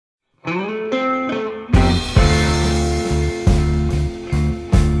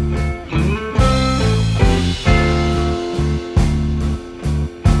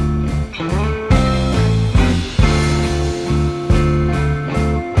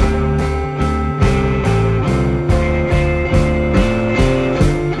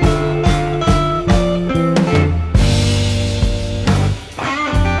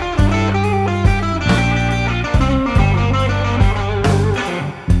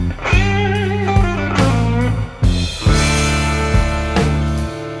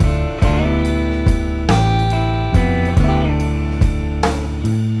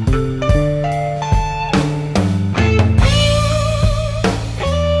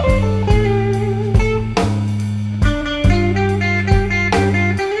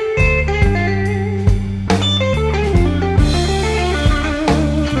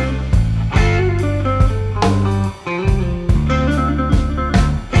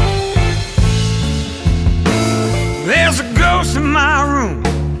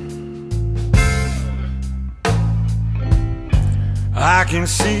can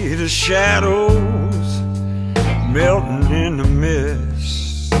see the shadows melting in the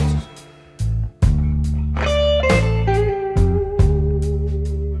mist.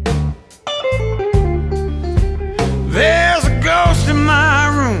 There's a ghost in my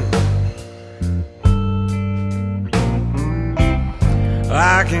room.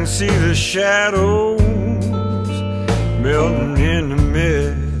 I can see the shadows melting in the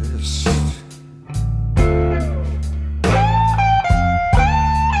mist.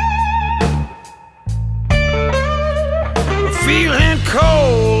 Feeling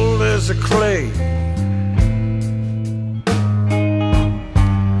cold as a clay,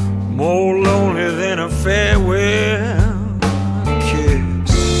 more lonely than a farewell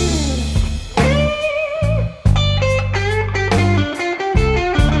kiss.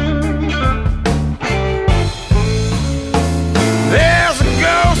 There's a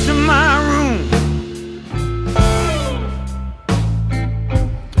ghost in my room,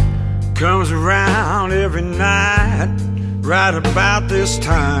 comes around every night right about this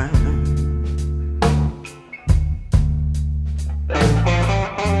time.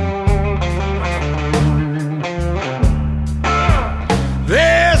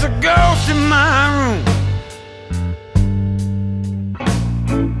 There's a ghost in my room,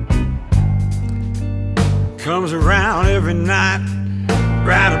 comes around every night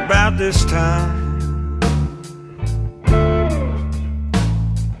right about this time.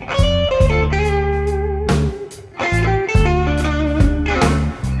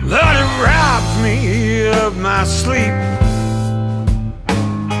 Me of my sleep,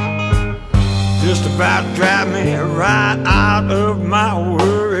 just about drive me right out of my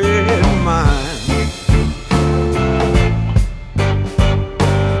worried mind.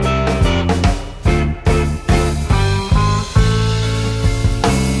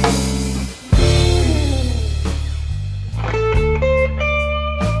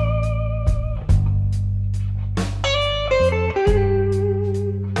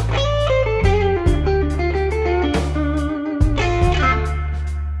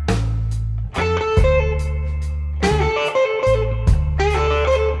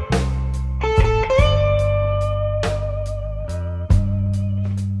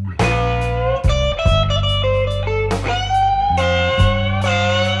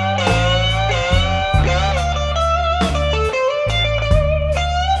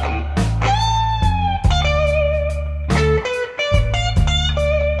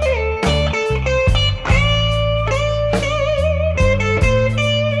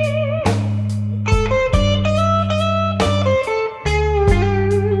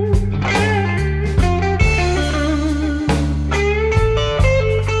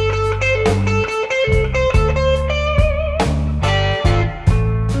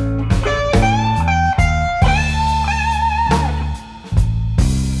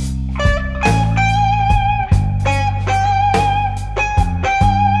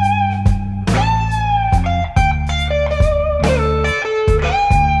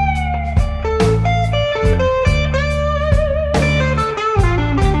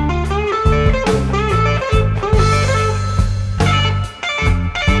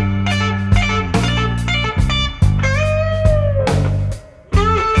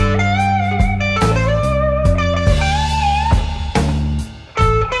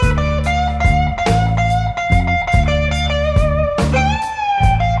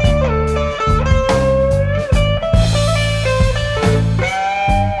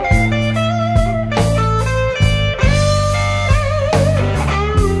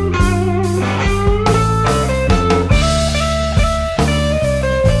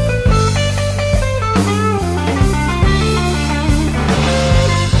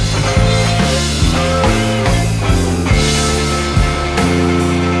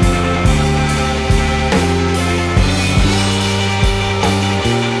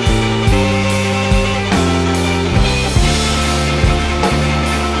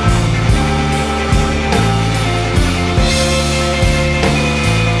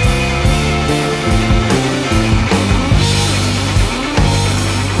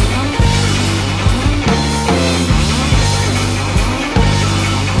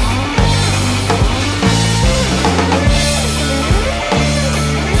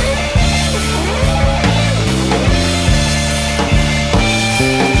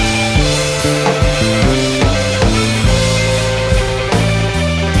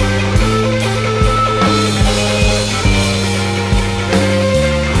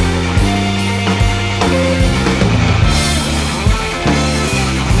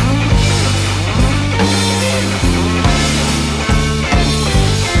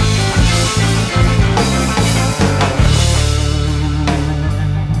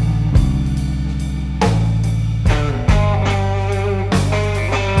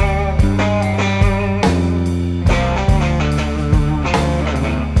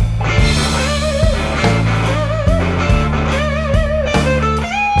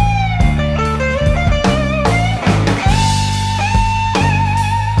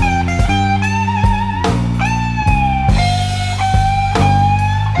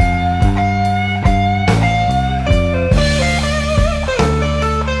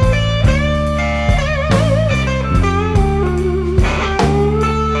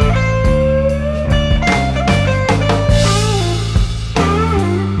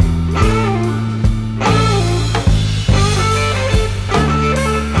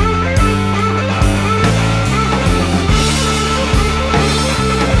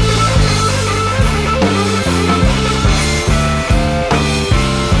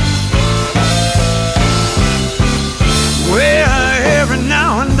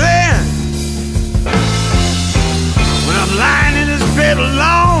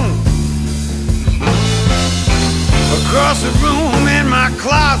 across the room in my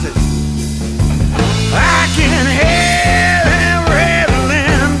closet, I can hear them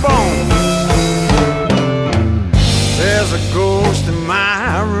rattling bones. There's a ghost in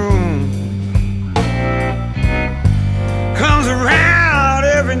my room, comes around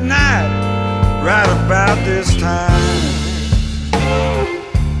every night right about this time.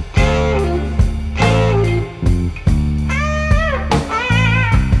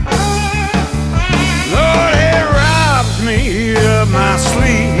 Lord, it robs me of my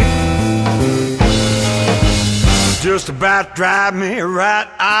sleep, just about drive me right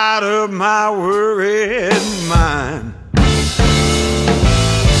out of my worried mind.